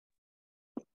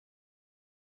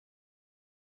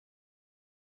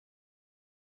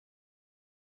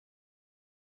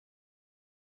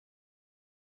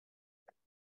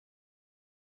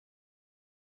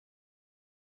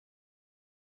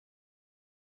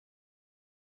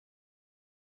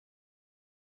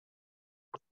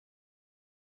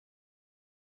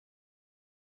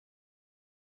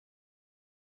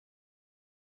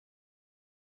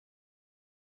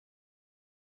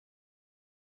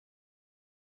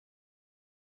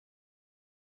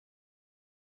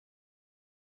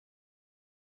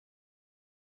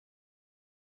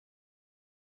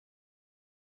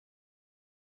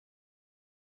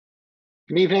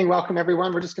Good evening, welcome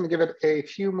everyone. We're just going to give it a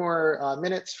few more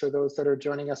minutes for those that are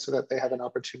joining us so that they have an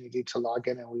opportunity to log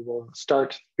in, and we will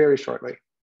start very shortly.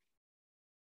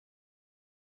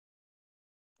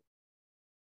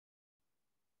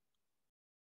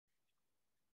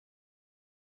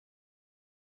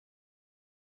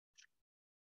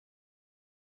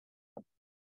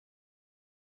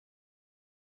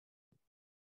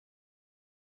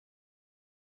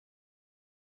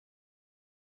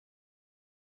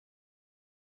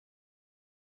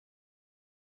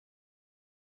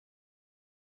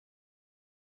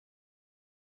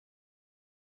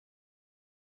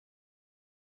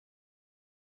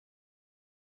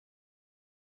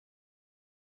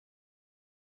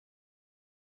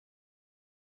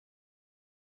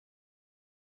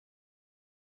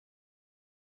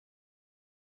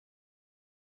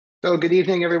 So good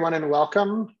evening, everyone, and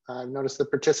welcome. I've noticed the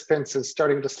participants is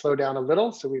starting to slow down a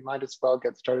little, so we might as well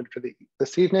get started for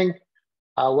this evening.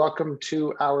 Welcome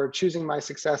to our Choosing My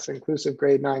Success Inclusive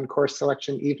Grade 9 course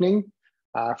selection evening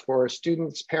for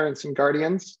students, parents, and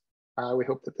guardians. We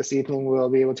hope that this evening we'll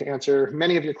be able to answer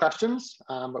many of your questions,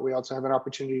 but we also have an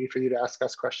opportunity for you to ask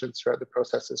us questions throughout the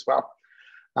process as well.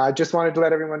 I just wanted to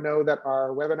let everyone know that our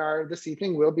webinar this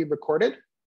evening will be recorded,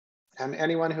 and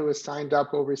anyone who has signed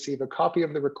up will receive a copy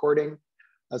of the recording,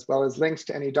 as well as links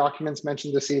to any documents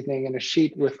mentioned this evening and a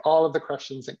sheet with all of the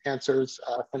questions and answers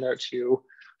sent out to you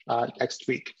next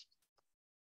week.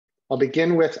 I'll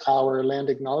begin with our land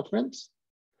acknowledgements.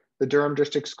 The Durham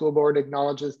District School Board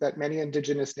acknowledges that many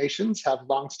Indigenous nations have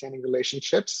long-standing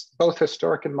relationships, both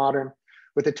historic and modern,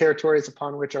 with the territories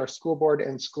upon which our school board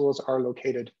and schools are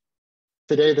located.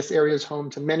 Today, this area is home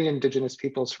to many Indigenous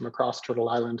peoples from across Turtle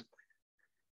Island.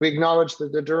 We acknowledge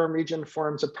that the Durham region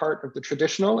forms a part of the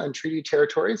traditional and treaty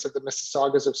territories of the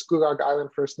Mississaugas of Scugog Island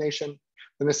First Nation,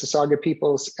 the Mississauga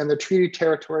peoples, and the treaty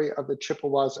territory of the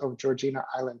Chippewas of Georgina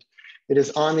Island. It is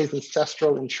on these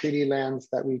ancestral and treaty lands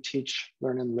that we teach,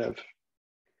 learn, and live.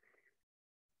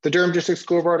 The Durham District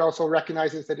School Board also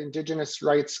recognizes that Indigenous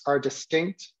rights are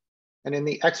distinct, and in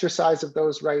the exercise of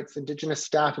those rights, Indigenous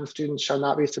staff and students shall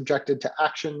not be subjected to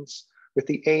actions with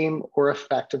the aim or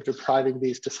effect of depriving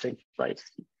these distinct rights.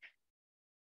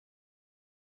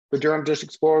 The Durham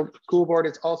District School Board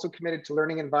is also committed to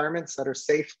learning environments that are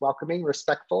safe, welcoming,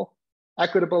 respectful,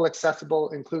 equitable,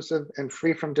 accessible, inclusive, and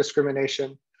free from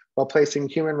discrimination, while placing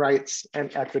human rights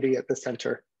and equity at the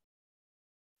center.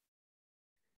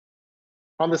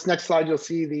 On this next slide, you'll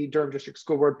see the Durham District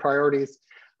School Board priorities.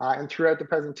 And throughout the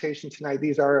presentation tonight,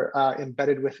 these are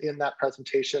embedded within that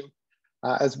presentation,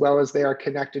 as well as they are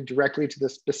connected directly to the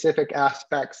specific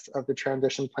aspects of the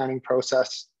transition planning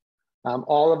process.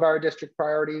 All of our district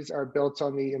priorities are built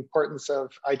on the importance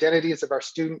of identities of our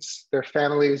students, their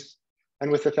families,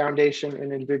 and with the foundation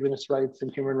in Indigenous rights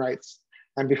and human rights.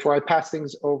 And before I pass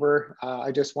things over,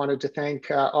 I just wanted to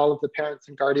thank all of the parents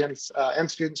and guardians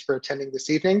and students for attending this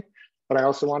evening. But I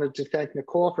also wanted to thank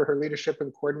Nicole for her leadership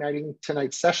in coordinating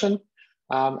tonight's session.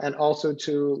 And also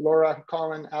to Laura,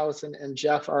 Colin, Allison, and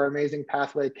Jeff, our amazing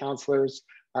pathway counselors,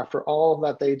 for all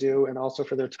that they do and also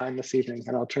for their time this evening.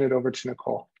 And I'll turn it over to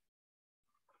Nicole.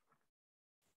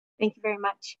 Thank you very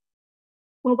much.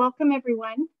 Well, welcome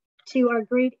everyone to our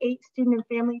Grade 8 Student and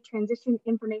Family Transition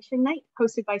Information Night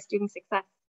hosted by Student Success.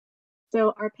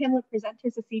 So our panel of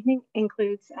presenters this evening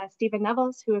includes Stephen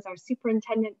Nevels, who is our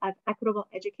Superintendent of Equitable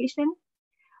Education,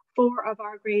 4 of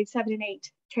our Grade 7 and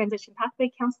 8 Transition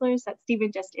Pathway Counselors that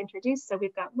Stephen just introduced. So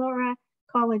we've got Laura,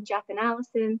 Colin, Jeff, and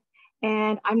Allison,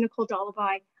 and I'm Nicole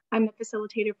Dolaby. I'm the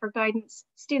facilitator for Guidance,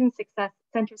 Student Success,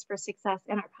 Centers for Success,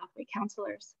 and our Pathway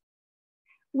Counselors.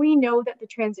 We know that the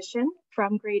transition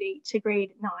from grade 8 to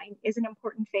grade 9 is an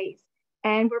important phase,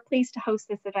 and we're pleased to host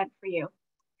this event for you.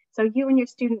 So you and your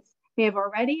students may have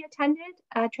already attended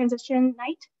a transition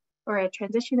night or a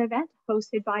transition event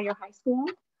hosted by your high school,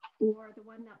 or the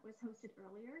one that was hosted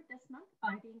earlier this month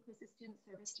by the Inclusive Student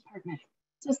Service Department.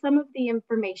 So some of the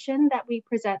information that we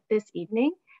present this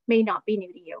evening may not be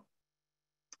new to you,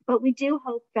 but we do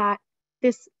hope that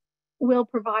this will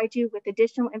provide you with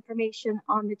additional information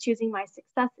on the Choosing My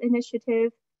Success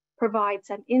initiative, provide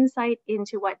some insight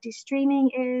into what de-streaming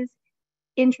is,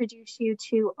 introduce you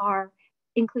to our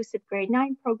Inclusive Grade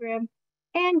 9 program,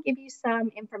 and give you some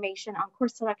information on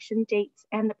course selection dates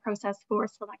and the process for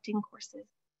selecting courses.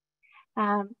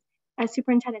 As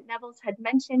Superintendent Nevels had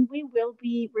mentioned, we will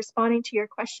be responding to your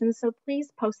questions, so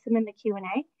please post them in the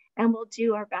Q&A, and we'll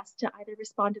do our best to either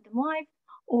respond to them live,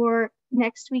 or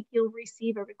next week you'll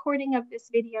receive a recording of this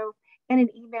video and an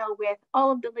email with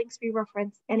all of the links we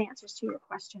reference and answers to your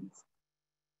questions.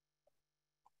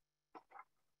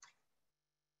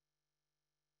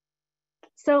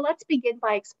 So let's begin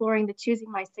by exploring the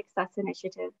Choosing My Success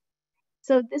initiative.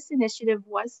 So this initiative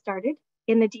was started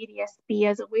in the DDSB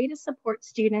as a way to support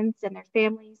students and their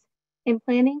families in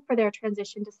planning for their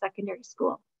transition to secondary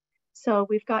school. So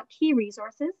we've got key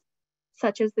resources,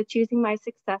 such as the Choosing My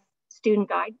Success student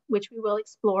guide, which we will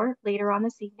explore later on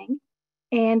this evening,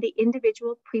 and the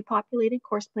individual pre-populated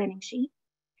course planning sheet,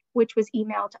 which was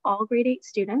emailed to all grade 8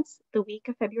 students the week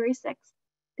of February 6th.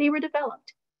 They were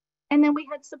developed. And then we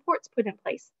had supports put in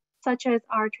place, such as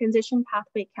our transition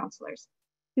pathway counselors,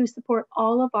 who support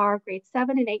all of our grade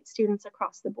 7 and 8 students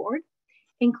across the board,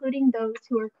 including those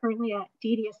who are currently at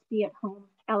ddsb at home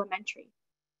elementary.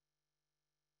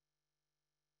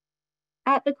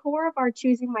 At the core of our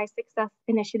Choosing My Success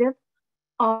initiative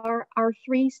are our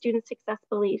 3 student success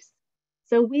beliefs.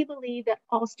 So we believe that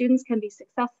all students can be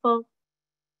successful,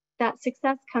 that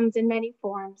success comes in many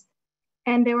forms,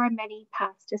 and there are many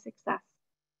paths to success.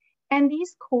 And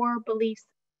these core beliefs,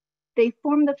 they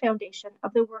form the foundation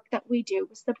of the work that we do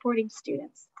with supporting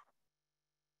students.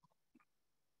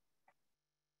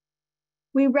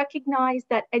 We recognize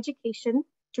that education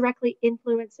directly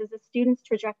influences a student's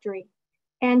trajectory,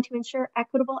 and to ensure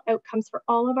equitable outcomes for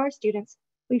all of our students,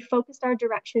 we focused our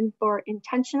direction for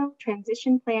intentional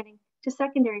transition planning to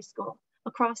secondary school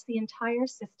across the entire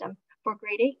system for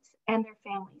grade 8s and their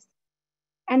families.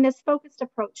 And this focused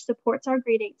approach supports our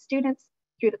grade 8 students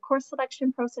through the course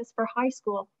selection process for high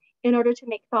school in order to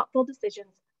make thoughtful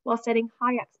decisions while setting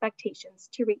high expectations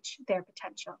to reach their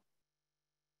potential.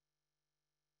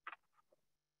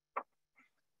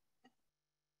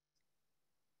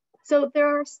 So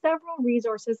there are several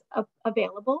resources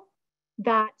available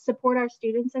that support our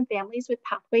students and families with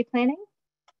pathway planning.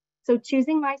 So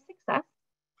Choosing My Success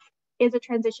is a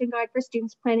transition guide for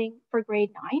students planning for grade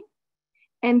 9.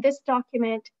 And this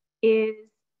document is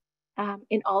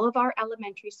in all of our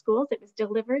elementary schools. It was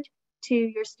delivered to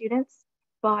your students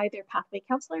by their pathway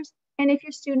counselors. And if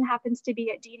your student happens to be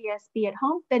at ddsb at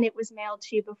home, then it was mailed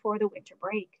to you before the winter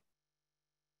break.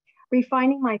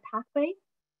 Refining My Pathway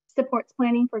supports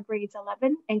planning for grades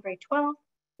 11 and grade 12,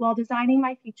 while Designing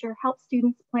My Future helps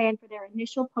students plan for their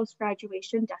initial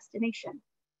post-graduation destination.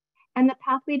 And the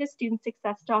Pathway to Student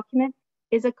Success document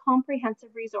is a comprehensive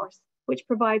resource which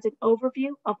provides an overview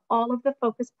of all of the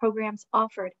focus programs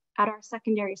offered at our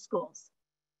secondary schools.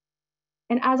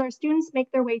 And as our students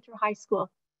make their way through high school,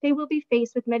 they will be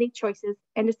faced with many choices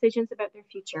and decisions about their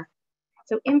future.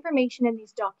 So information in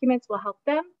these documents will help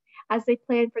them as they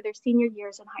plan for their senior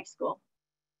years in high school.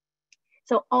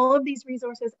 So all of these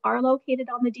resources are located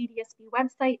on the DDSB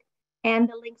website, and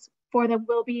the links for them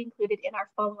will be included in our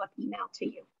follow-up email to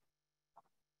you.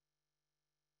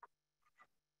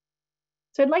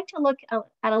 So I'd like to look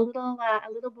at a little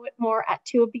bit more at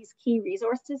 2 of these key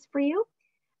resources for you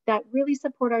that really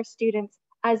support our students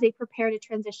as they prepare to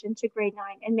transition to grade 9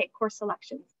 and make course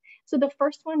selections. So the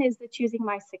first one is the Choosing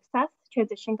My Success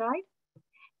transition guide.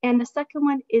 And the second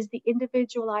one is the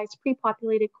individualized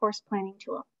pre-populated course planning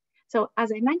tool. So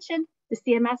as I mentioned, the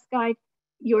CMS guide,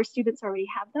 your students already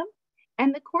have them.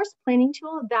 And the course planning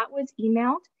tool that was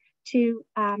emailed to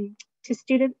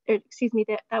students,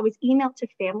 that was emailed to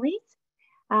families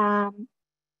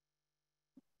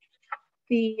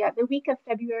the week of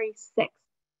February 6th.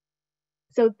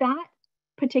 So that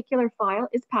particular file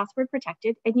is password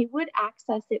protected, and you would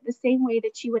access it the same way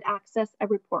that you would access a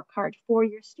report card for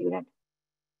your student.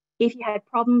 If you had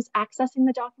problems accessing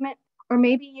the document, or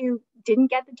maybe you didn't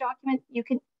get the document, you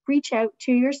can reach out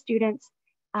to your student's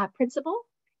principal,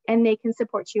 and they can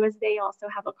support you as they also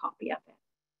have a copy of it.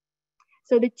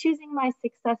 So the Choosing My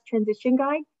Success transition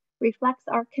guide reflects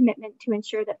our commitment to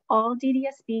ensure that all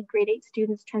DDSB grade 8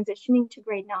 students transitioning to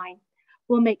grade 9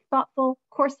 will make thoughtful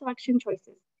course selection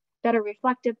choices that are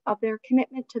reflective of their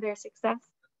commitment to their success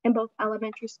in both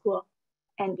elementary school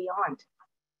and beyond.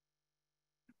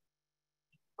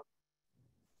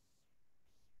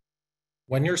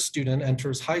 When your student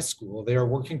enters high school, they are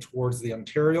working towards the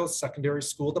Ontario Secondary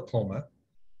School Diploma,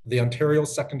 the Ontario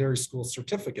Secondary School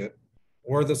Certificate,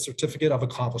 or the Certificate of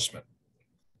Accomplishment.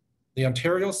 The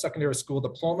Ontario Secondary School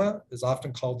Diploma is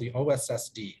often called the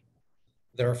OSSD.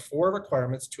 There are 4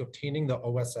 requirements to obtaining the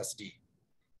OSSD.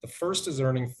 The first is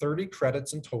earning 30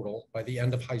 credits in total by the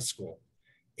end of high school,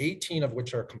 18 of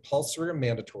which are compulsory or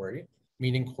mandatory,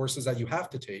 meaning courses that you have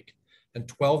to take, and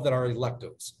 12 that are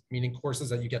electives, meaning courses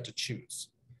that you get to choose.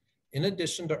 In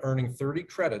addition to earning 30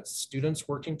 credits, students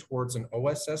working towards an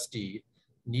OSSD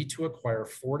need to acquire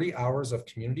 40 hours of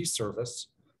community service,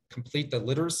 complete the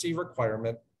literacy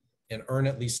requirement, and earn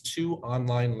at least 2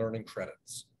 online learning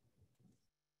credits.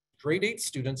 Grade 8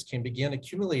 students can begin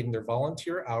accumulating their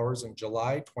volunteer hours in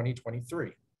July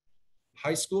 2023.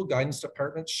 High school guidance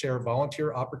departments share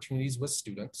volunteer opportunities with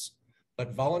students,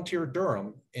 but Volunteer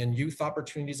Durham and Youth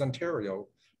Opportunities Ontario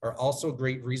are also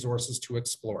great resources to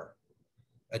explore.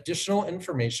 Additional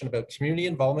information about community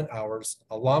involvement hours,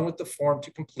 along with the form to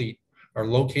complete, are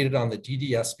located on the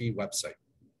ddsb website.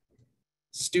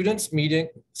 Students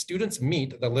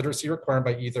meet the literacy requirement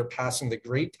by either passing the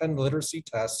grade 10 literacy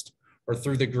test or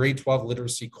through the grade 12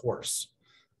 literacy course.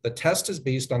 The test is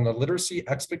based on the literacy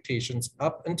expectations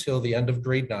up until the end of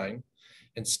grade 9,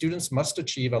 and students must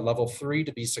achieve a level 3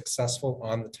 to be successful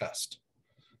on the test.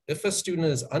 If a student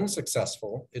is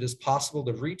unsuccessful, it is possible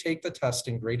to retake the test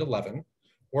in grade 11,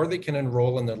 or they can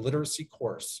enroll in the literacy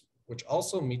course, which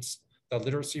also meets the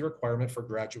literacy requirement for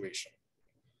graduation.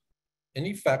 In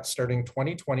effect, starting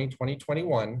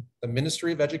 2020-2021, the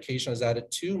Ministry of Education has added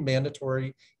 2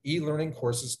 mandatory e-learning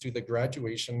courses to the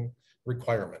graduation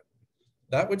requirement.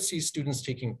 That would see students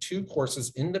taking 2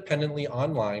 courses independently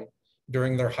online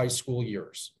during their high school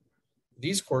years.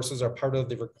 These courses are part of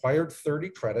the required 30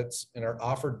 credits and are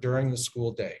offered during the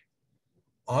school day.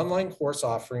 Online course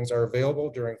offerings are available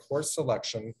during course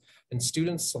selection, and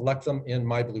students select them in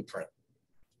My Blueprint.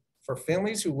 For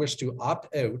families who wish to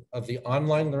opt out of the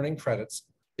online learning credits,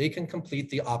 they can complete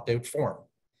the opt-out form.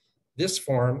 This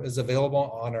form is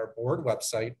available on our board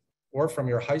website or from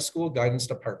your high school guidance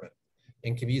department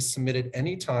and can be submitted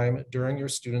anytime during your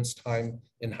student's time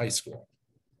in high school.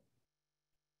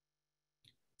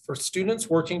 For students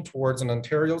working towards an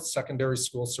Ontario Secondary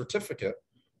School Certificate,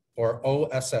 or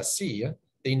OSSC,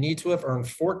 they need to have earned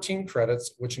 14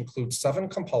 credits, which include 7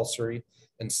 compulsory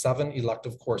and 7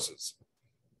 elective courses.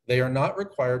 They are not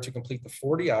required to complete the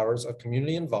 40 hours of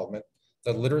community involvement,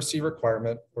 the literacy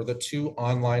requirement, or the 2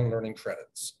 online learning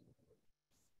credits.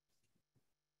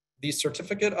 The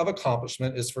Certificate of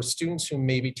Accomplishment is for students who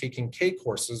may be taking K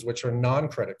courses, which are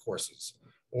non-credit courses,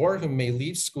 or who may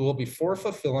leave school before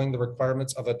fulfilling the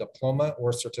requirements of a diploma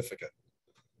or certificate.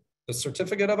 The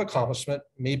Certificate of Accomplishment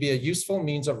may be a useful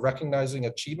means of recognizing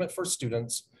achievement for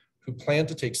students who plan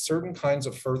to take certain kinds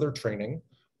of further training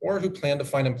or who plan to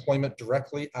find employment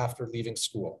directly after leaving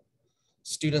school.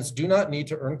 Students do not need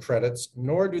to earn credits,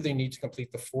 nor do they need to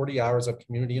complete the 40 hours of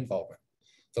community involvement,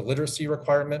 the literacy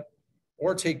requirement,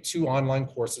 or take 2 online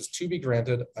courses to be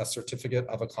granted a Certificate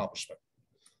of Accomplishment.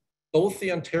 Both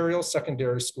the Ontario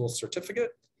Secondary School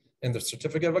Certificate and the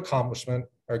Certificate of Accomplishment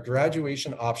are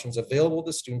graduation options available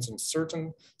to students in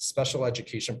certain special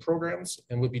education programs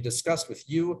and would be discussed with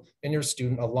you and your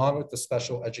student along with the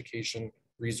special education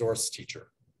resource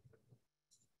teacher.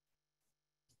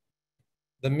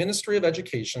 The Ministry of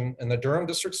Education and the Durham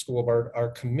District School Board are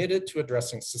committed to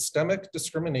addressing systemic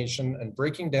discrimination and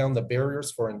breaking down the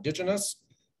barriers for Indigenous,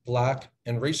 Black,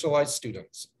 and racialized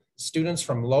students, students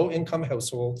from low-income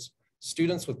households,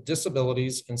 students with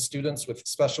disabilities, and students with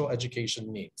special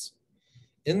education needs.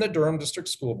 In the Durham District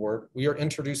School Board, we are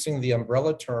introducing the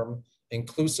umbrella term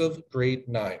Inclusive Grade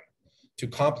 9 to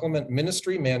complement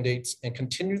ministry mandates and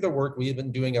continue the work we have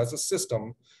been doing as a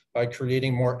system by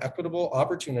creating more equitable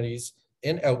opportunities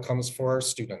and outcomes for our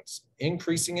students,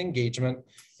 increasing engagement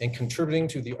and contributing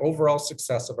to the overall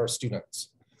success of our students.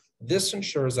 This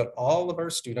ensures that all of our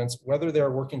students, whether they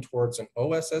are working towards an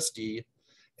OSSD,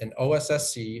 an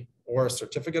OSSC, or a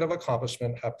Certificate of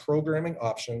Accomplishment, have programming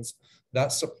options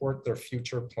that support their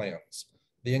future plans.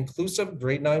 The Inclusive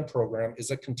Grade 9 program is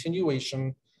a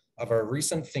continuation of our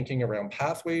recent thinking around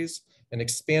pathways and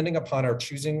expanding upon our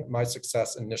Choosing My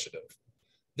Success initiative.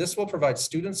 This will provide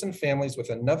students and families with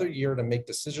another year to make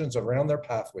decisions around their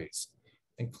pathways,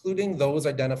 including those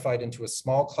identified into a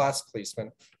small class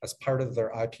placement as part of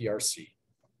their IPRC.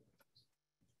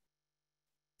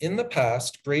 In the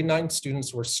past, grade 9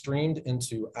 students were streamed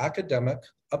into academic,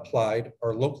 applied,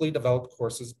 or locally developed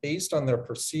courses based on their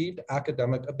perceived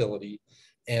academic ability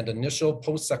and initial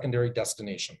post-secondary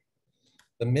destination.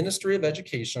 The Ministry of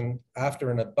Education, after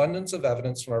an abundance of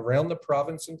evidence from around the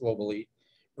province and globally,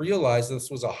 realized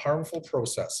this was a harmful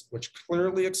process, which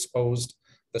clearly exposed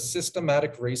the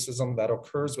systematic racism that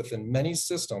occurs within many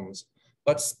systems,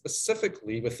 but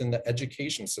specifically within the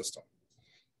education system.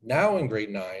 Now in grade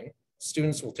 9,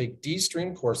 students will take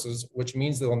D-stream courses, which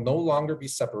means they will no longer be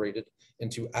separated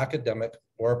into academic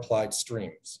or applied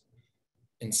streams.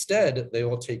 Instead, they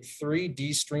will take 3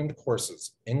 D-streamed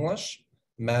courses, English,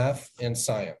 math, and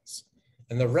science.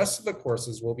 And the rest of the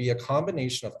courses will be a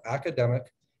combination of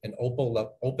academic and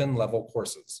open level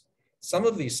courses. Some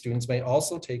of these students may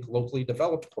also take locally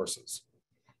developed courses.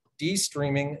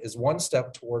 De-streaming is one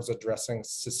step towards addressing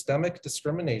systemic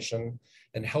discrimination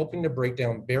and helping to break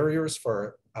down barriers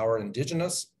for our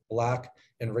Indigenous, Black,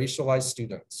 and racialized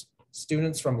students,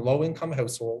 students from low-income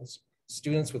households,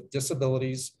 students with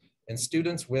disabilities, and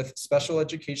students with special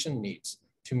education needs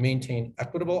to maintain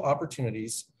equitable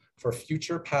opportunities for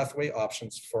future pathway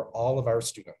options for all of our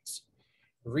students.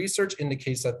 Research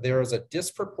indicates that there is a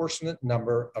disproportionate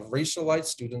number of racialized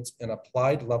students in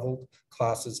applied level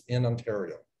classes in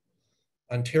Ontario.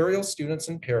 Ontario students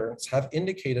and parents have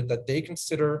indicated that they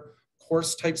consider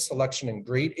course type selection in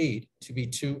grade 8 to be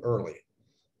too early.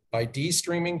 By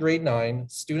de-streaming grade 9,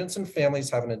 students and families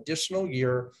have an additional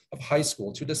year of high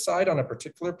school to decide on a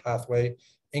particular pathway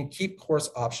and keep course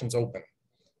options open.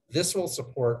 This will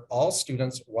support all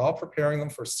students while preparing them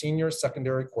for senior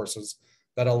secondary courses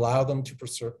that allow them to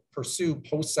pursue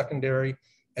post-secondary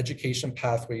education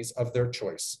pathways of their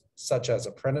choice, such as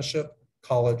apprenticeship,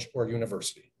 college, or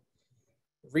university.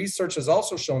 Research has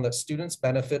also shown that students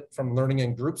benefit from learning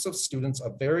in groups of students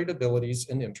of varied abilities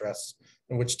and interests,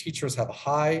 in which teachers have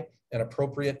high and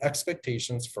appropriate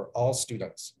expectations for all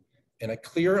students, and a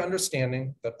clear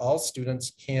understanding that all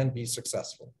students can be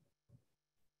successful.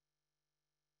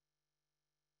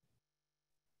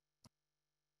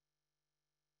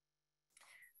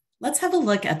 Let's have a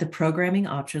look at the programming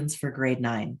options for grade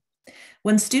 9.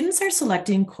 When students are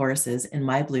selecting courses in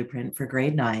My Blueprint for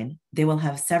grade 9, they will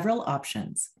have several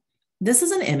options. This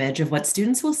is an image of what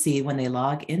students will see when they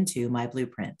log into My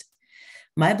Blueprint.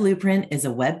 My Blueprint is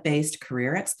a web-based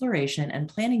career exploration and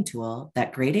planning tool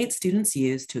that grade 8 students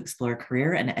use to explore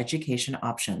career and education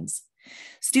options.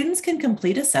 Students can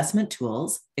complete assessment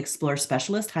tools, explore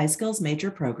specialist high skills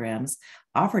major programs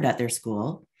offered at their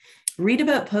school, read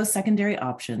about post-secondary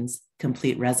options,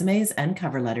 complete resumes and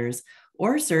cover letters,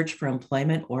 or search for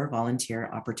employment or volunteer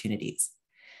opportunities.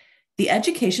 The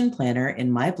education planner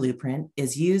in My Blueprint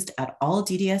is used at all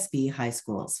DDSB high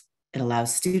schools. It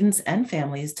allows students and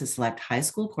families to select high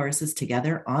school courses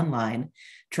together online,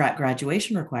 track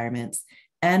graduation requirements,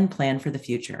 and plan for the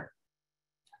future.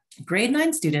 Grade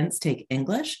 9 students take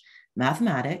English,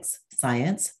 mathematics,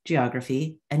 science,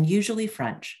 geography, and usually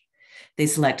French. They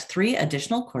select 3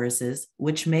 additional courses,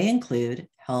 which may include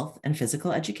health and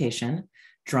physical education,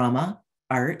 drama,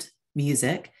 art,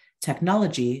 music,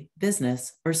 technology,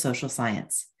 business, or social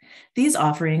science. These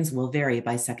offerings will vary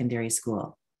by secondary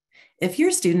school. If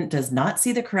your student does not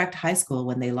see the correct high school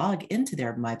when they log into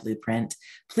their My Blueprint,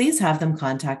 please have them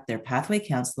contact their pathway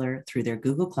counselor through their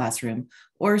Google Classroom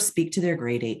or speak to their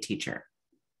grade 8 teacher.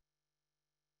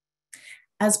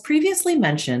 As previously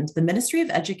mentioned, the Ministry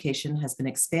of Education has been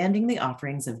expanding the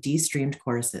offerings of de-streamed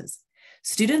courses.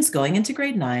 Students going into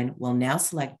grade 9 will now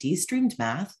select de-streamed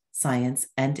math, science,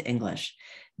 and English.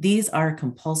 These are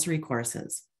compulsory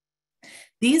courses.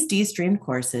 These de-streamed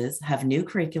courses have new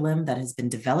curriculum that has been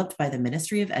developed by the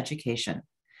Ministry of Education.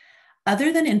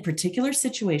 Other than in particular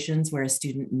situations where a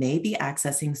student may be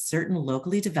accessing certain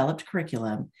locally developed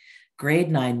curriculum,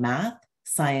 grade 9 math,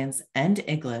 science, and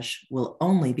English will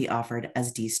only be offered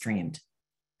as de-streamed.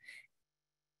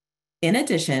 In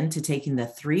addition to taking the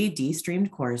 3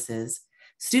 de-streamed courses,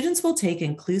 students will take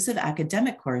inclusive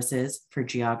academic courses for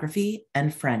geography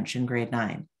and French in grade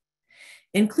 9.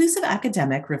 Inclusive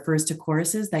academic refers to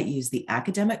courses that use the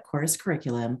academic course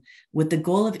curriculum with the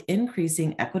goal of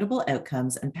increasing equitable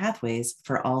outcomes and pathways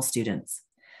for all students.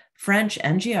 French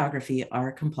and geography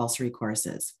are compulsory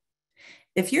courses.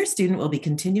 If your student will be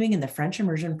continuing in the French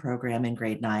immersion program in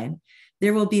grade 9,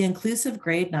 there will be inclusive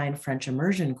grade 9 French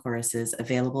immersion courses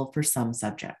available for some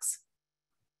subjects.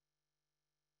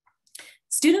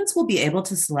 Students will be able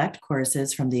to select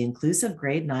courses from the inclusive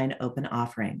grade 9 open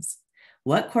offerings.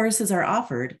 What courses are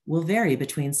offered will vary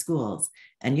between schools,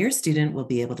 and your student will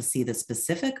be able to see the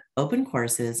specific open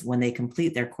courses when they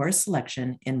complete their course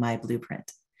selection in My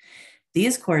Blueprint.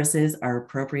 These courses are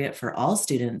appropriate for all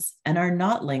students and are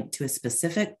not linked to a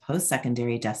specific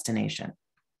post-secondary destination.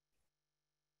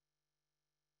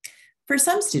 For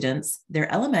some students,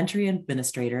 their elementary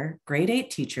administrator, grade 8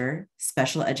 teacher,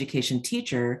 special education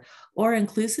teacher, or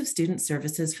inclusive student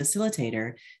services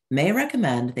facilitator may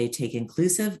recommend they take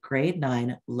inclusive grade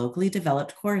 9 locally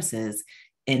developed courses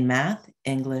in math,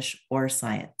 English, or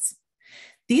science.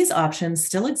 These options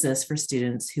still exist for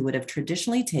students who would have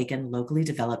traditionally taken locally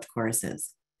developed courses.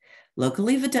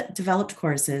 Locally developed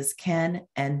courses can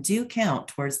and do count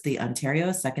towards the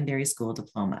Ontario Secondary School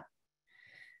Diploma.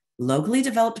 Locally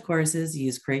developed courses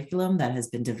use curriculum that has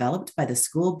been developed by the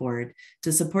school board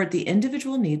to support the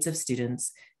individual needs of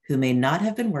students who may not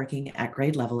have been working at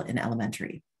grade level in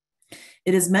elementary.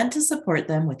 It is meant to support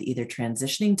them with either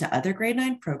transitioning to other grade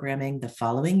 9 programming the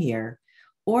following year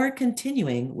or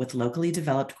continuing with locally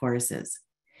developed courses.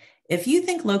 If you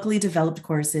think locally developed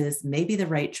courses may be the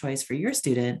right choice for your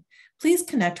student, please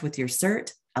connect with your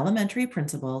CERT, elementary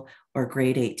principal, or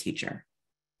grade 8 teacher.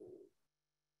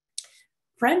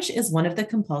 French is one of the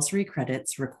compulsory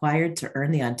credits required to earn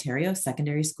the Ontario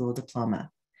Secondary School Diploma.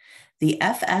 The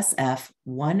FSF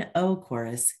 1.0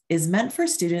 course is meant for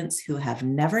students who have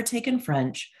never taken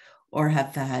French or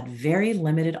have had very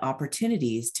limited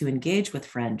opportunities to engage with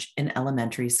French in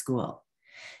elementary school.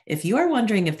 If you are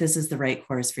wondering if this is the right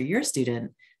course for your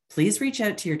student, please reach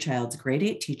out to your child's grade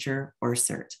 8 teacher or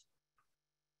CERT.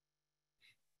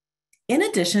 In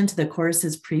addition to the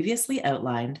courses previously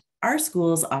outlined, our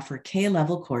schools offer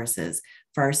K-level courses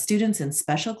for our students in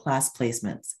special class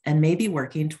placements and may be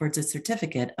working towards a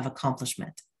certificate of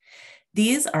accomplishment.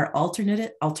 These are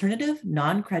alternative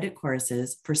non-credit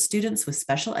courses for students with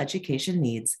special education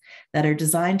needs that are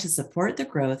designed to support the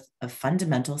growth of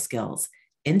fundamental skills,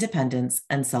 independence,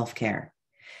 and self-care.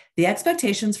 The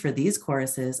expectations for these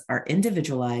courses are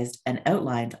individualized and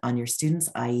outlined on your student's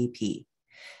IEP.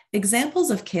 Examples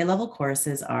of K-level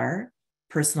courses are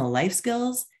personal life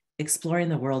skills, exploring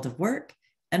the world of work,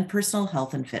 and personal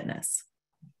health and fitness.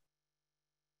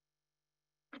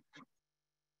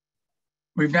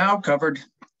 We've now covered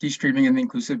de-streaming in the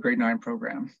Inclusive Grade 9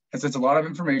 program. As it's a lot of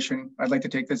information, I'd like to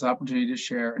take this opportunity to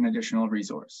share an additional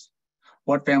resource.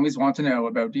 What families want to know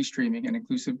about de-streaming in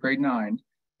Inclusive Grade 9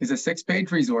 is a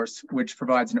 6-page resource which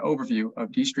provides an overview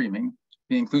of de-streaming,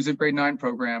 the Inclusive Grade 9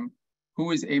 program, who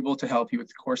is able to help you with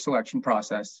the course selection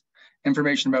process,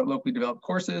 information about locally developed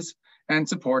courses, and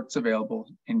supports available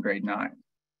in grade 9.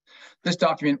 This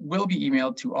document will be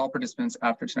emailed to all participants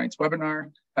after tonight's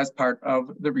webinar as part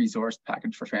of the resource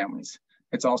package for families.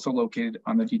 It's also located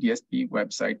on the DDSB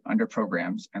website under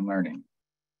Programs and Learning.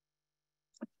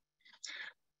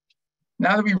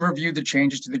 Now that we've reviewed the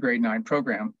changes to the grade 9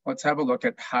 program, let's have a look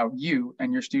at how you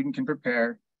and your student can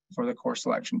prepare for the course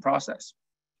selection process.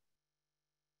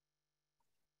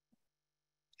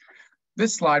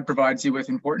 This slide provides you with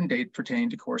important dates pertaining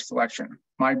to course selection.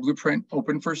 My Blueprint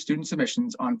opened for student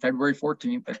submissions on February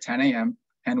 14th at 10 a.m.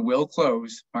 and will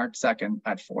close March 2nd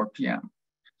at 4 p.m.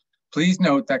 Please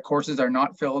note that courses are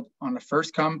not filled on a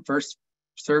first-come,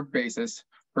 first-served basis.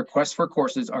 Requests for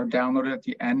courses are downloaded at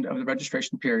the end of the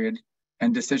registration period,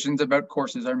 and decisions about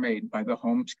courses are made by the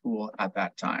home school at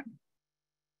that time.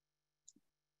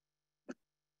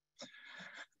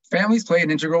 Families play an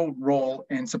integral role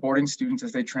in supporting students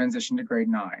as they transition to grade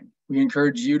 9. We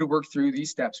encourage you to work through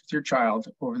these steps with your child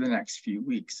over the next few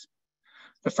weeks.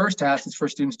 The first task is for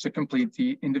students to complete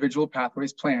the individual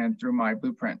pathways plan through My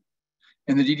Blueprint.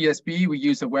 In the DDSB, we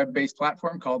use a web-based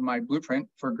platform called My Blueprint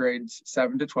for grades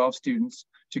 7 to 12 students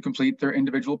to complete their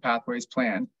individual pathways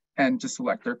plan and to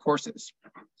select their courses.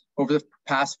 Over the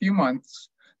past few months,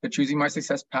 the Choosing My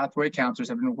Success Pathway counselors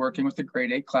have been working with the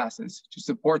grade 8 classes to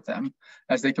support them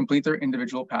as they complete their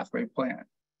individual pathway plan,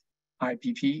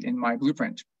 IPP in My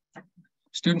Blueprint.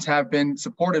 Students have been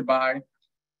supported by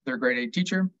their grade 8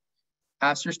 teacher.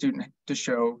 Ask your student to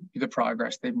show you the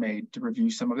progress they've made to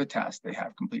review some of the tasks they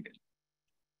have completed.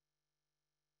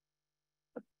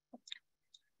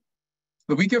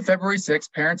 The week of February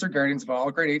 6th, parents or guardians of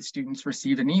all grade 8 students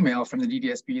received an email from the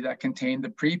DDSB that contained the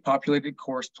pre-populated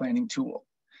course planning tool.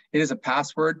 It is a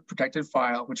password-protected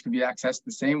file which can be accessed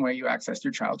the same way you access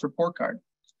your child's report card.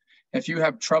 If you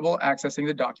have trouble accessing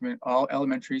the document, all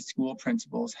elementary school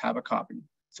principals have a copy,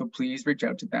 so please reach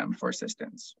out to them for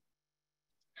assistance.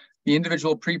 The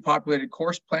individual pre-populated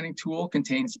course planning tool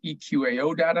contains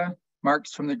EQAO data,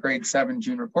 marks from the grade 7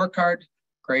 June report card,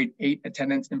 grade 8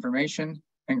 attendance information,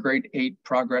 and grade 8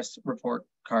 progress report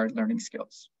card learning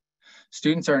skills.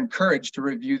 Students are encouraged to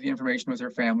review the information with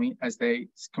their family as they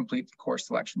complete the course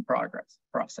selection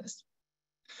process.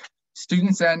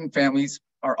 Students and families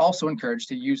are also encouraged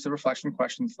to use the reflection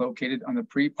questions located on the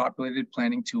pre-populated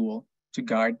planning tool to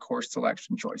guide course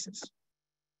selection choices.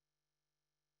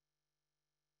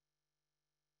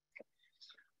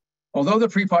 Although the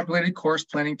pre-populated course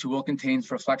planning tool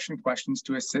contains reflection questions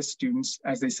to assist students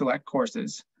as they select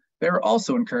courses, they are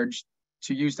also encouraged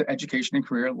to use the education and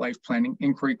career life planning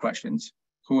inquiry questions.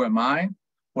 Who am I?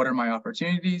 What are my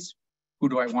opportunities? Who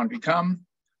do I want to become?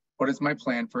 What is my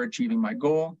plan for achieving my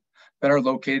goal? That are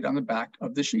located on the back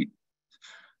of the sheet.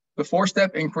 The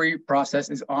 4-step inquiry process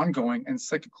is ongoing and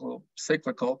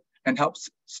cyclical and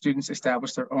helps students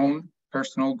establish their own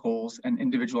personal goals and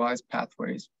individualized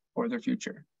pathways for their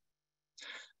future.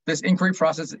 This inquiry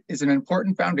process is an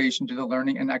important foundation to the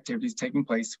learning and activities taking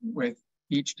place with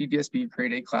each DDSB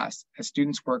grade 8 class as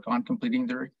students work on completing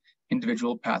their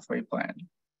individual pathway plan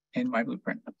in My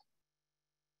Blueprint.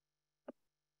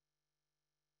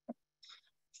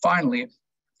 Finally,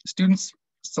 students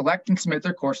select and submit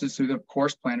their courses through the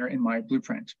course planner in My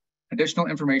Blueprint. Additional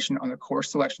information on the course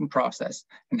selection process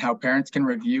and how parents can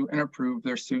review and approve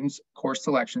their students' course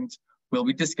selections will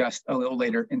be discussed a little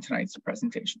later in tonight's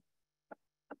presentation.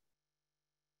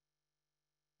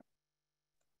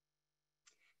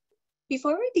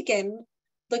 Before we begin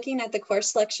looking at the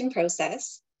course selection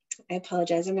process, I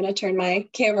apologize, I'm going to turn my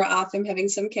camera off. I'm having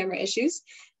some camera issues.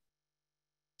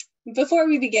 Before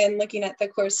we begin looking at the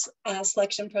course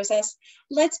selection process,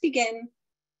 let's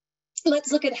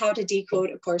look at how to decode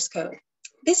a course code.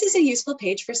 This is a useful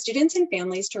page for students and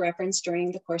families to reference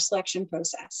during the course selection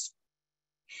process.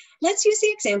 Let's use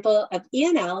the example of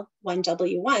ENL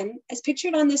 1W1 as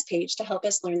pictured on this page to help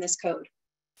us learn this code.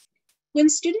 When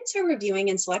students are reviewing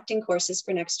and selecting courses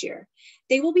for next year,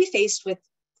 they will be faced with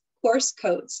course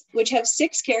codes, which have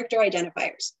 6 character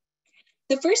identifiers.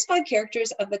 The first 5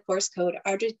 characters of the course code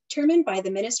are determined by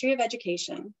the Ministry of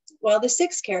Education, while the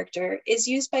 6th character is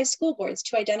used by school boards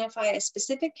to identify a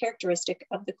specific characteristic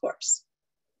of the course.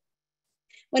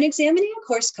 When examining a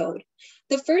course code,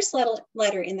 the first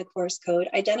letter in the course code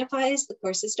identifies the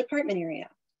course's department area.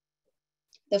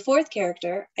 The 4th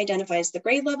character identifies the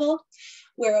grade level,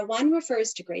 where a 1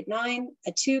 refers to grade 9,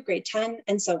 a 2 grade 10,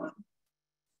 and so on.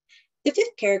 The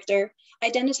 5th character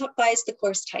identifies the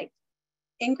course type.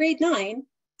 In grade 9,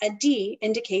 a D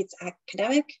indicates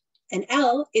academic, an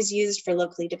L is used for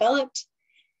locally developed,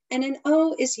 and an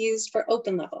O is used for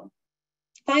open level.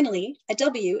 Finally, a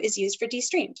W is used for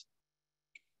de-streamed.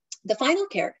 The final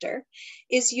character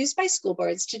is used by school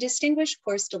boards to distinguish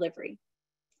course delivery.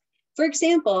 For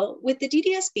example, with the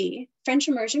DDSB, French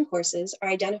immersion courses are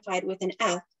identified with an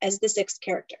F as the 6th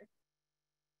character.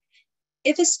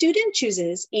 If a student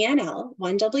chooses ENL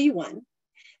 1W1,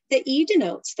 the E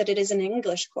denotes that it is an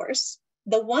English course,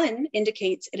 the 1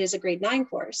 indicates it is a grade 9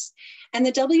 course, and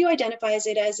the W identifies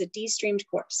it as a de-streamed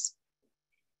course.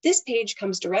 This page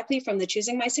comes directly from the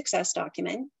Choosing My Success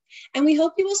document, and we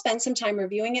hope you will spend some time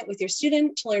reviewing it with your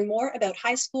student to learn more about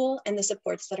high school and the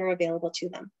supports that are available to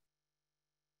them.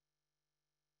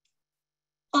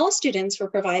 All students were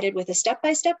provided with a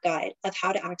step-by-step guide of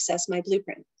how to access My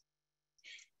Blueprint.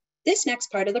 This next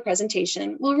part of the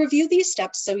presentation will review these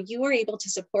steps so you are able to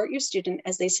support your student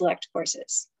as they select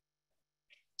courses.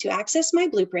 To access My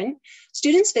Blueprint,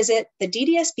 students visit the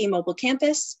DDSB mobile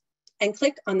campus and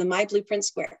click on the My Blueprint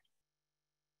square.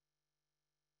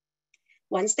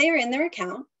 Once they are in their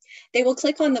account, they will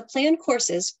click on the planned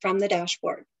courses from the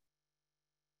dashboard.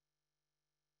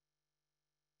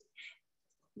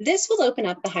 This will open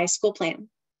up the high school plan.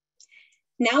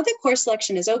 Now that course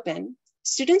selection is open,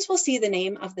 students will see the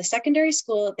name of the secondary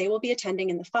school they will be attending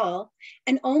in the fall,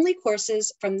 and only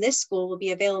courses from this school will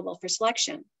be available for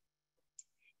selection.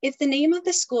 If the name of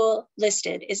the school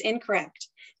listed is incorrect,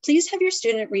 please have your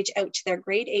student reach out to their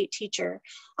grade 8 teacher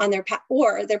on their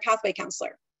pathway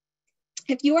counselor.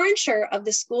 If you are unsure of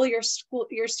the school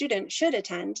your student should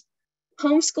attend,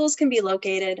 home schools can be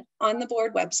located on the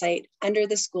board website under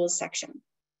the schools section.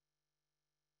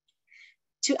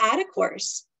 To add a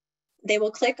course, they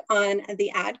will click on the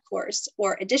Add Course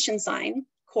or addition sign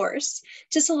course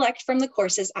to select from the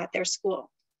courses at their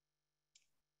school.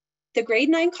 The grade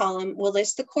 9 column will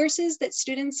list the courses that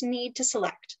students need to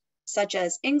select, such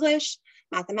as English,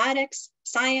 mathematics,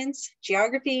 science,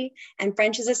 geography, and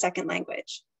French as a second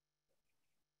language.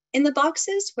 In the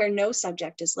boxes where no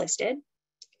subject is listed,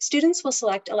 students will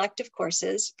select elective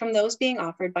courses from those being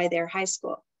offered by their high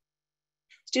school.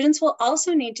 Students will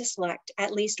also need to select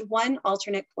at least one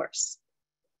alternate course.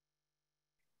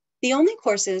 The only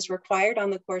courses required on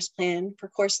the course plan for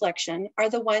course selection are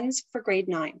the ones for grade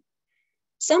 9.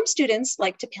 Some students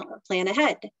like to plan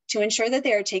ahead to ensure that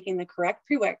they are taking the correct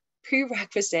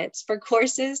prerequisites for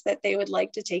courses that they would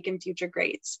like to take in future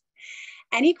grades.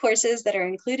 Any courses that are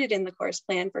included in the course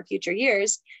plan for future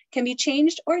years can be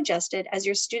changed or adjusted as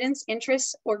your students'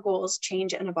 interests or goals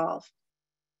change and evolve.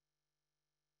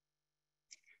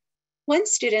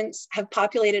 Once students have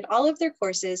populated all of their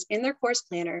courses in their course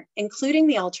planner, including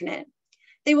the alternate,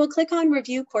 they will click on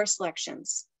Review Course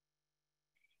Selections.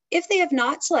 If they have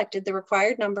not selected the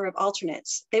required number of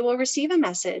alternates, they will receive a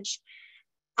message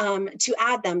to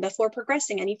add them before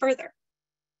progressing any further.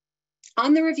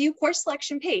 On the Review Course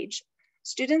Selection page,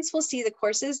 students will see the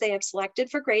courses they have selected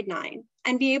for grade 9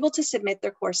 and be able to submit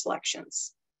their course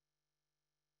selections.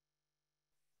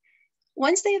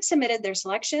 Once they have submitted their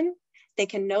selection, they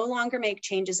can no longer make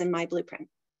changes in My Blueprint.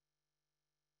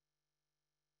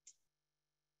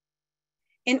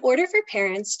 In order for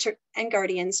parents and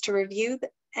guardians to review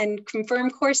and confirm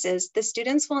courses, the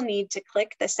students will need to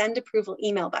click the Send Approval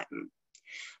email button.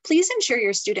 Please ensure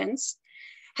your students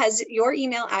has your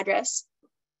email address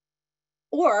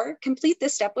or complete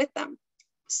this step with them.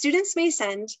 Students may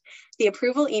send the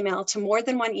approval email to more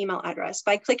than one email address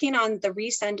by clicking on the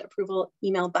Resend Approval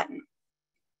email button.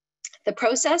 The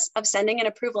process of sending an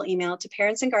approval email to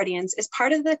parents and guardians is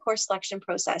part of the course selection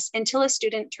process until a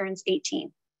student turns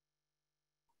 18.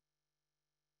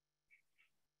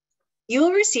 You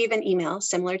will receive an email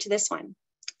similar to this one,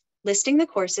 listing the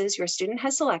courses your student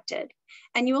has selected,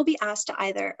 and you will be asked to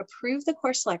either approve the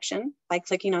course selection by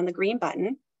clicking on the green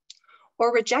button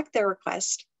or reject their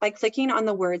request by clicking on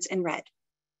the words in red.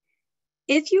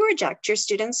 If you reject your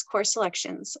student's course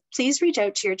selections, please reach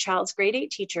out to your child's grade 8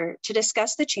 teacher to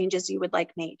discuss the changes you would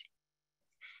like made.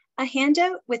 A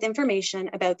handout with information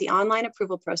about the online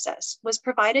approval process was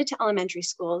provided to elementary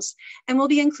schools and will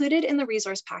be included in the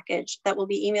resource package that will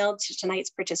be emailed to tonight's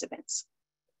participants.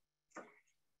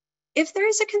 If there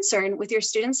is a concern with your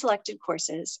student selected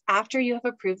courses after you have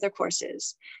approved their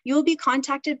courses, you will be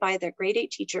contacted by their grade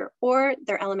 8 teacher or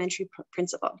their elementary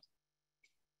principal.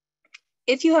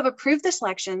 If you have approved the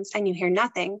selections and you hear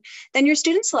nothing, then your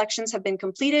student selections have been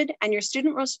completed and your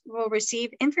student will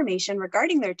receive information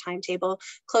regarding their timetable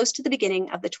close to the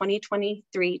beginning of the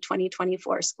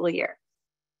 2023-2024 school year.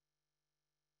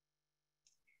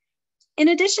 In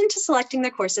addition to selecting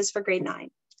their courses for grade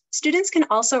 9, students can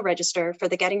also register for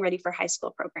the Getting Ready for High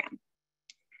School program.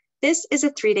 This is a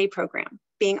 3-day program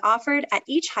being offered at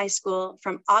each high school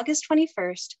from August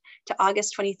 21st to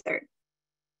August 23rd.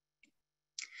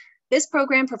 This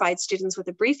program provides students with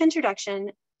a brief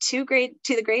introduction to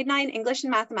the grade 9 English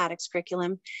and mathematics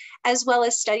curriculum, as well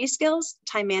as study skills,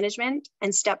 time management,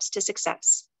 and steps to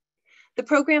success. The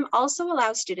program also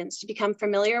allows students to become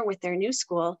familiar with their new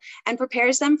school and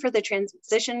prepares them for the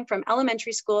transition from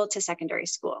elementary school to secondary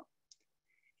school.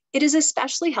 It is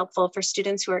especially helpful for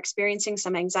students who are experiencing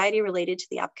some anxiety related to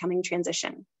the upcoming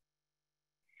transition.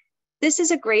 This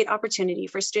is a great opportunity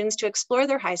for students to explore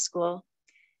their high school,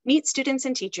 meet students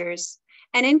and teachers,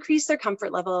 and increase their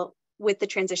comfort level with the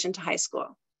transition to high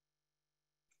school.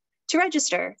 To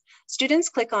register, students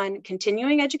click on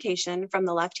Continuing Education from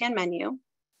the left-hand menu,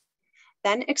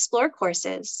 then Explore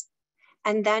Courses,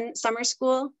 and then Summer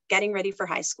School, Getting Ready for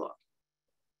High School.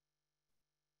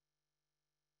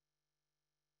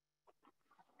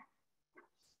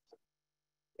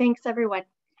 Thanks, everyone.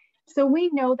 So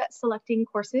we know that selecting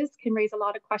courses can raise a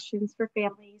lot of questions for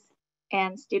families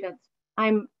and students.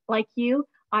 I'm like you,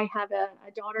 I have a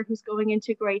daughter who's going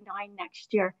into grade 9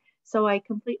 next year. So I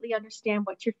completely understand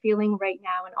what you're feeling right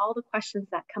now and all the questions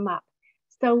that come up.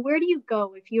 So where do you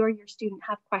go if you or your student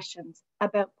have questions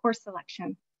about course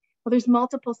selection? Well, there's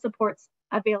multiple supports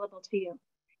available to you.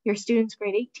 Your student's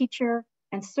grade 8 teacher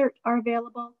and CERT are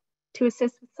available to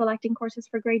assist with selecting courses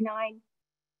for grade 9.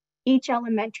 Each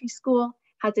elementary school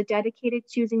has a dedicated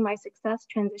Choosing My Success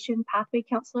transition pathway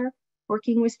counselor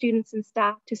working with students and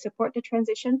staff to support the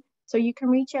transition, so you can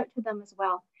reach out to them as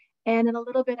well. And in a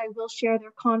little bit, I will share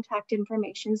their contact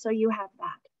information so you have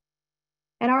that.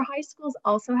 And our high schools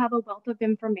also have a wealth of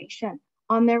information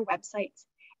on their websites.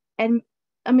 And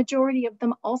a majority of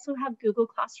them also have Google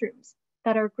Classrooms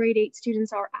that our grade 8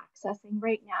 students are accessing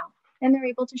right now. And they're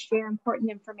able to share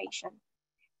important information.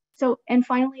 So, and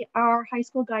finally, our high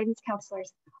school guidance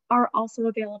counselors are also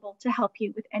available to help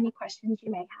you with any questions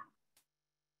you may have.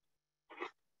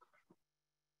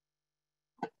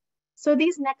 So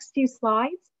these next few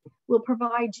slides will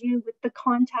provide you with the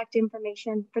contact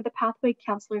information for the pathway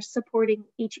counselors supporting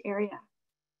each area.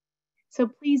 So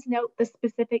please note the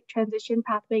specific transition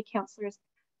pathway counselors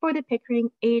for the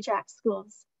Pickering Ajax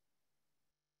schools.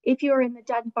 If you're in the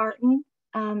Dunbarton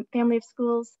family of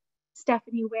schools,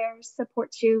 Stephanie Ware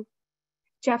supports you.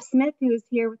 Jeff Smith, who is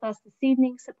here with us this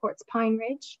evening, supports Pine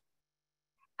Ridge.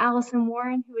 Allison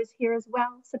Warren, who is here as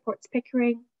well, supports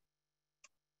Pickering.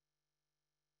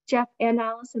 Jeff and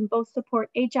Allison both support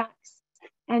Ajax,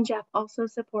 and Jeff also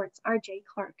supports our J.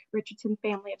 Clark Richardson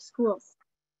family of schools.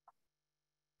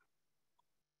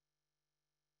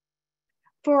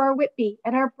 For our Whitby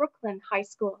and our Brooklyn high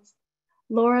schools,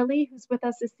 Laura Lee, who's with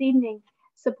us this evening,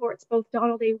 supports both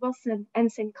Donald A. Wilson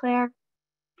and Sinclair.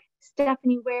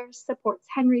 Stephanie Ware supports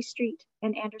Henry Street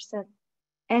and Anderson,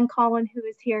 and Colin, who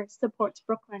is here, supports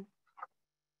Brooklyn.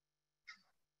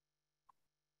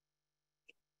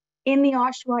 In the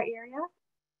Oshawa area,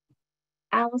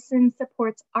 Allison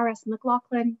supports R.S.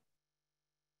 McLaughlin.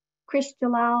 Chris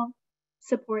Jalal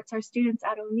supports our students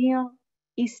at O'Neill,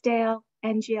 Eastdale,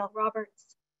 and GL Roberts.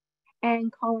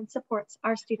 And Colin supports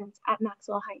our students at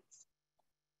Maxwell Heights.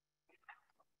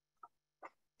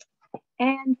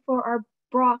 And for our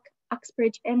Brock,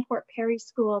 Uxbridge, and Port Perry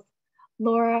schools,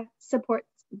 Laura supports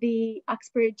the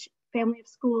Uxbridge family of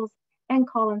schools, and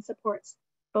Colin supports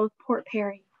both Port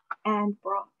Perry and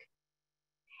Brock.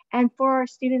 And for our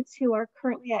students who are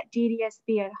currently at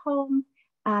DDSB at home,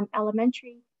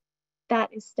 elementary, that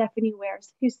is Stephanie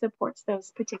Wares, who supports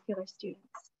those particular students.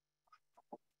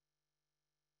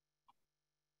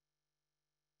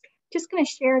 Just going to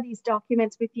share these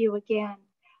documents with you again.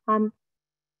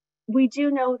 We do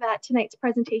know that tonight's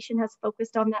presentation has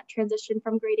focused on that transition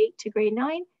from grade 8 to grade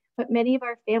 9, but many of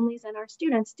our families and our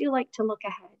students do like to look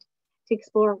ahead to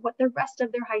explore what the rest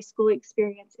of their high school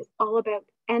experience is all about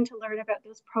and to learn about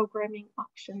those programming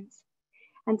options.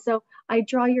 And so I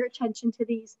draw your attention to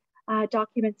these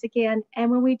documents again,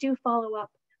 and when we do follow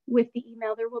up with the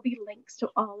email, there will be links to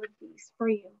all of these for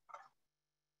you.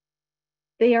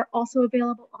 They are also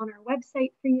available on our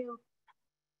website for you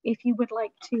if you would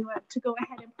like to go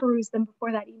ahead and peruse them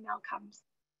before that email comes.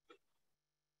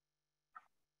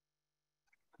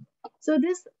 So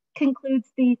this concludes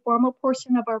the formal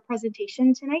portion of our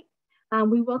presentation tonight.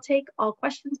 We will take all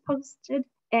questions posted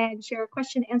and share a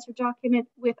question answer document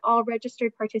with all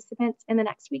registered participants in the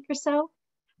next week or so.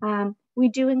 We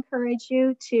do encourage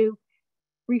you to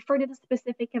refer to the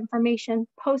specific information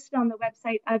posted on the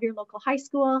website of your local high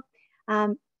school.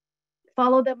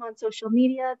 Follow them on social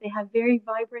media. They have very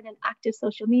vibrant and active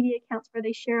social media accounts where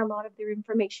they share a lot of their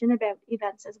information about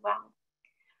events as well.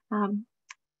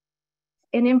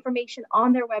 And information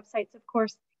on their websites, of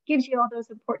course, gives you all those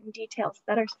important details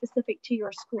that are specific to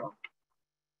your school.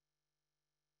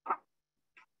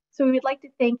 So we would like to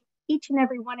thank each and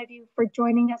every one of you for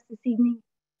joining us this evening.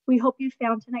 We hope you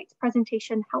found tonight's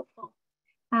presentation helpful.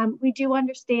 We do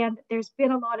understand that there's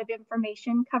been a lot of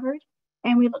information covered,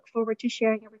 and we look forward to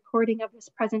sharing a recording of this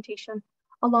presentation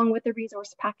along with the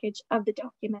resource package of the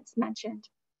documents mentioned.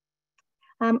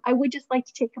 I would just like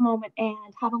to take a moment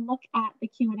and have a look at the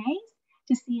Q&As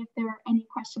to see if there are any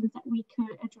questions that we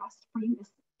could address for you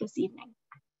this evening.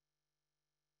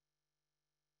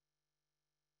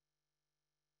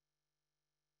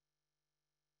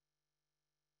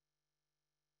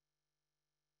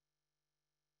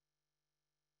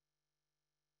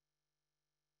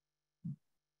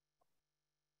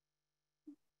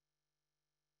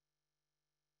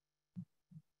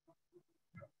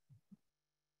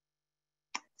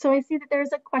 So I see that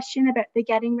there's a question about the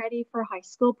Getting Ready for High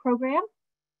School program.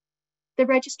 The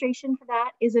registration for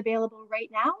that is available right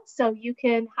now. So you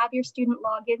can have your student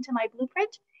log into My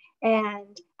Blueprint.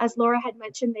 And as Laura had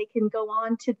mentioned, they can go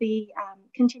on to the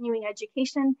continuing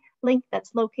education link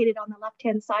that's located on the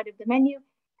left-hand side of the menu,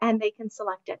 and they can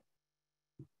select it.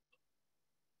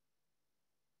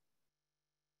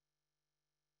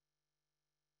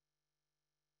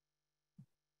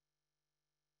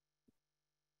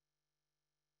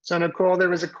 So Nicole, there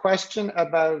was a question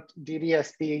about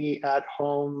DDSB at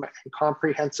home and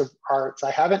comprehensive arts.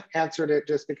 I haven't answered it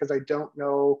just because I don't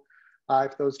know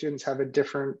if those students have a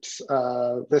different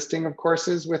listing of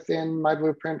courses within My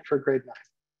Blueprint for grade 9.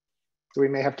 So we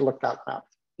may have to look that one up.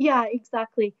 Yeah,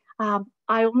 exactly. I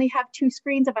only have 2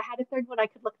 screens. If I had a third one, I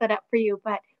could look that up for you,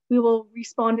 but we will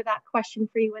respond to that question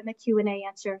for you in the Q&A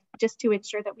answer just to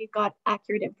ensure that we've got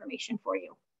accurate information for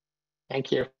you.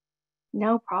 Thank you.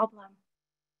 No problem.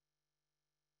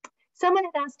 Someone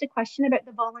had asked a question about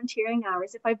the volunteering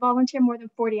hours. If I volunteer more than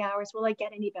 40 hours, will I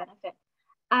get any benefit?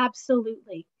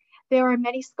 Absolutely. There are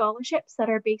many scholarships that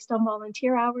are based on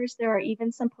volunteer hours. There are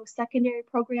even some post-secondary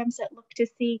programs that look to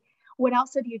see what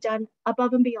else have you done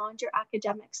above and beyond your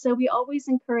academics. So we always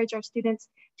encourage our students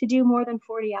to do more than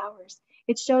 40 hours.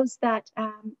 It shows that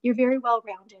you're very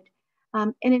well-rounded.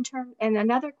 And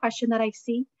another question that I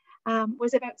see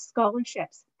was about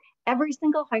scholarships. Every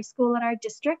single high school in our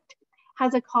district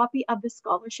has a copy of the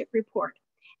scholarship report,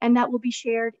 and that will be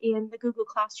shared in the Google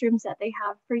Classrooms that they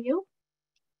have for you.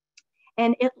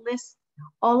 And it lists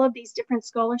all of these different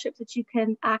scholarships that you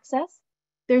can access.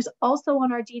 There's also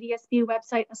on our DDSB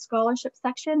website a scholarship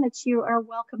section that you are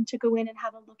welcome to go in and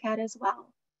have a look at as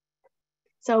well.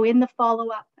 So in the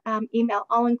follow-up email,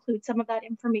 I'll include some of that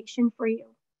information for you.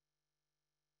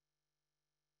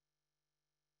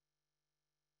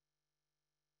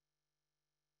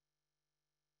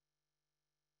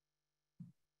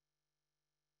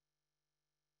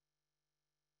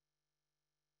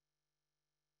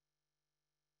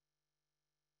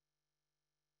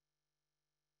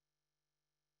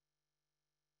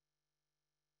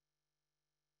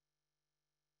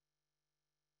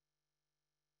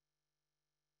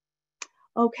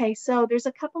 Okay, so there's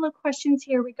a couple of questions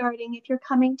here regarding if you're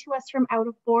coming to us from out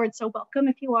of board, so welcome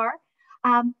if you are.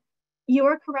 You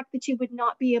are correct that you would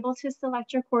not be able to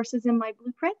select your courses in My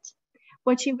Blueprint.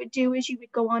 What you would do is you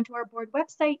would go onto our board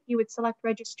website, you would select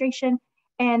registration,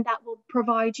 and that will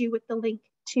provide you with the link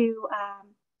to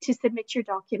submit your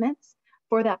documents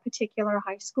for that particular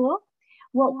high school.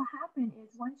 What will happen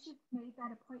is once you've made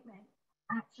that appointment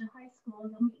at your high school,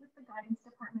 you'll meet with the guidance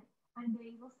department and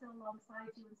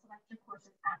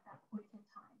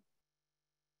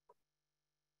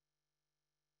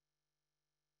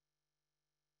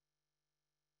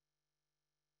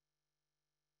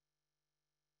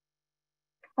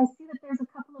I see that there's a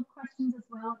couple of questions as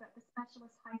well about the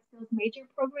Specialist High Skills Major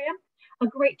Program. A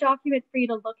great document for you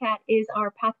to look at is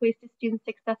our Pathways to Student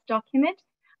Success document.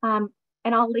 And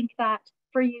I'll link that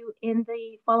for you in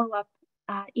the follow-up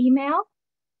email.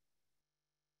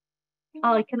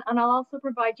 I'll also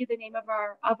provide you the name of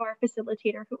our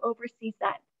facilitator who oversees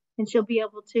that, and she'll be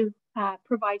able to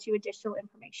provide you additional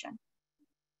information.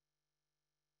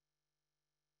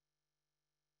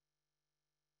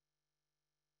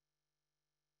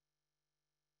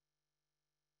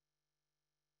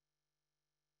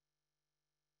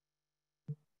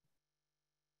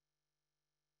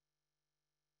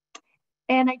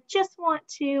 And I just want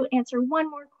to answer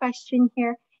one more question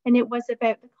here, and it was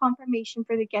about the confirmation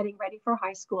for the Getting Ready for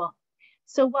High School.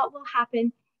 So what will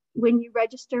happen when you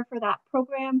register for that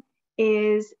program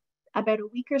is about a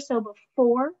week or so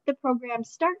before the program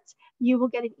starts, you will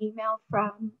get an email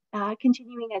from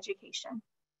Continuing Education.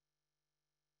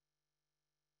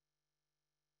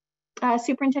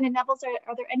 Superintendent Nevels,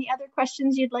 are there any other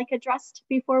questions you'd like addressed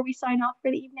before we sign off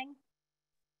for the evening?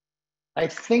 I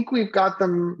think we've got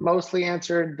them mostly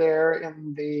answered there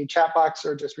in the chat box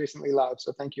or just recently live.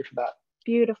 So thank you for that.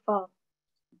 Beautiful.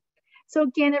 So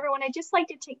again, everyone, I'd just like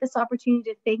to take this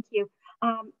opportunity to thank you.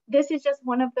 This is just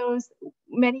one of those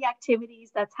many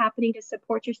activities that's happening to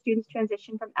support your students'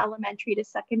 transition from elementary to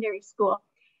secondary school.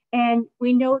 And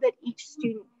we know that each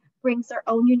student brings their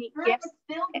own unique gifts.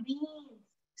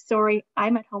 Sorry,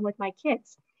 I'm at home with my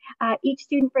kids. Each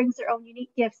student brings their own unique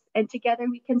gifts, and together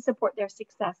we can support their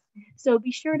success. So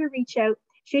be sure to reach out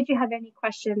should you have any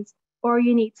questions or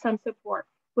you need some support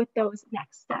with those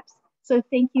next steps. So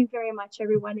thank you very much,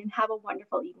 everyone, and have a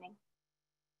wonderful evening.